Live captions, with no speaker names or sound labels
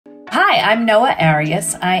Hi, I'm Noah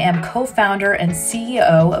Arias. I am co-founder and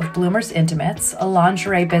CEO of Bloomers Intimates, a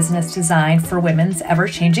lingerie business designed for women's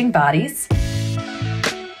ever-changing bodies.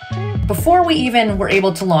 Before we even were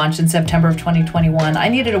able to launch in September of 2021, I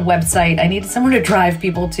needed a website. I needed somewhere to drive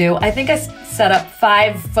people to. I think I set up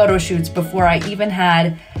 5 photo shoots before I even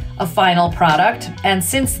had a final product. And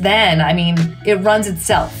since then, I mean, it runs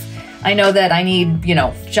itself. I know that I need,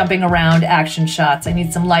 jumping around action shots. I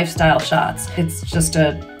need some lifestyle shots. It's just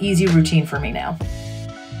an easy routine for me now.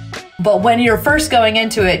 But when you're first going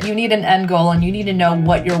into it, you need an end goal and you need to know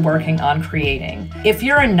what you're working on creating. If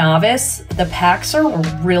you're a novice, the packs are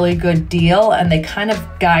a really good deal and they kind of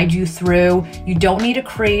guide you through. You don't need to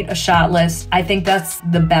create a shot list. I think that's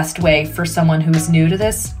the best way for someone who's new to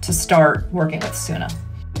this to start working with Soona.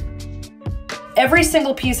 Every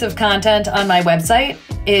single piece of content on my website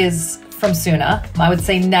is from Soona. I would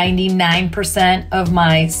say 99% of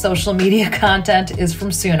my social media content is from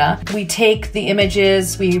Soona. We take the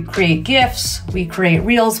images, we create GIFs, we create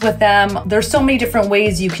reels with them. There's so many different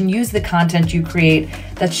ways you can use the content you create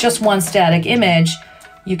that's just one static image.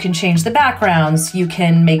 You can change the backgrounds, you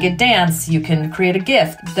can make it dance, you can create a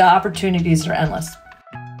GIF. The opportunities are endless.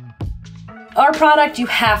 Our product, you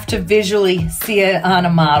have to visually see it on a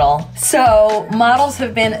model. So models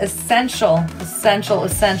have been essential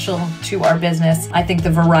to our business. I think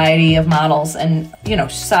the variety of models and,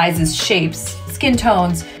 sizes, shapes, skin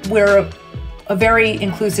tones, we're a very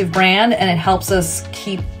inclusive brand and it helps us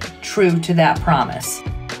keep true to that promise.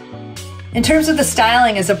 In terms of the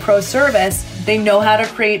styling as a pro service, they know how to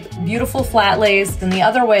create beautiful flat lays. And the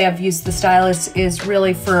other way I've used the stylist is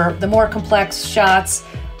really for the more complex shots,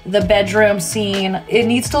 the bedroom scene. It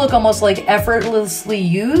needs to look almost like effortlessly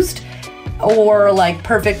used or like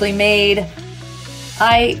perfectly made.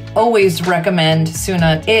 I always recommend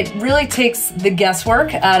Soona. It really takes the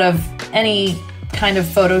guesswork out of any kind of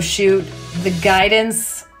photo shoot. The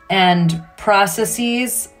guidance and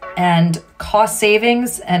processes and cost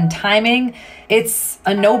savings and timing, it's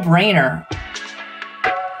a no-brainer.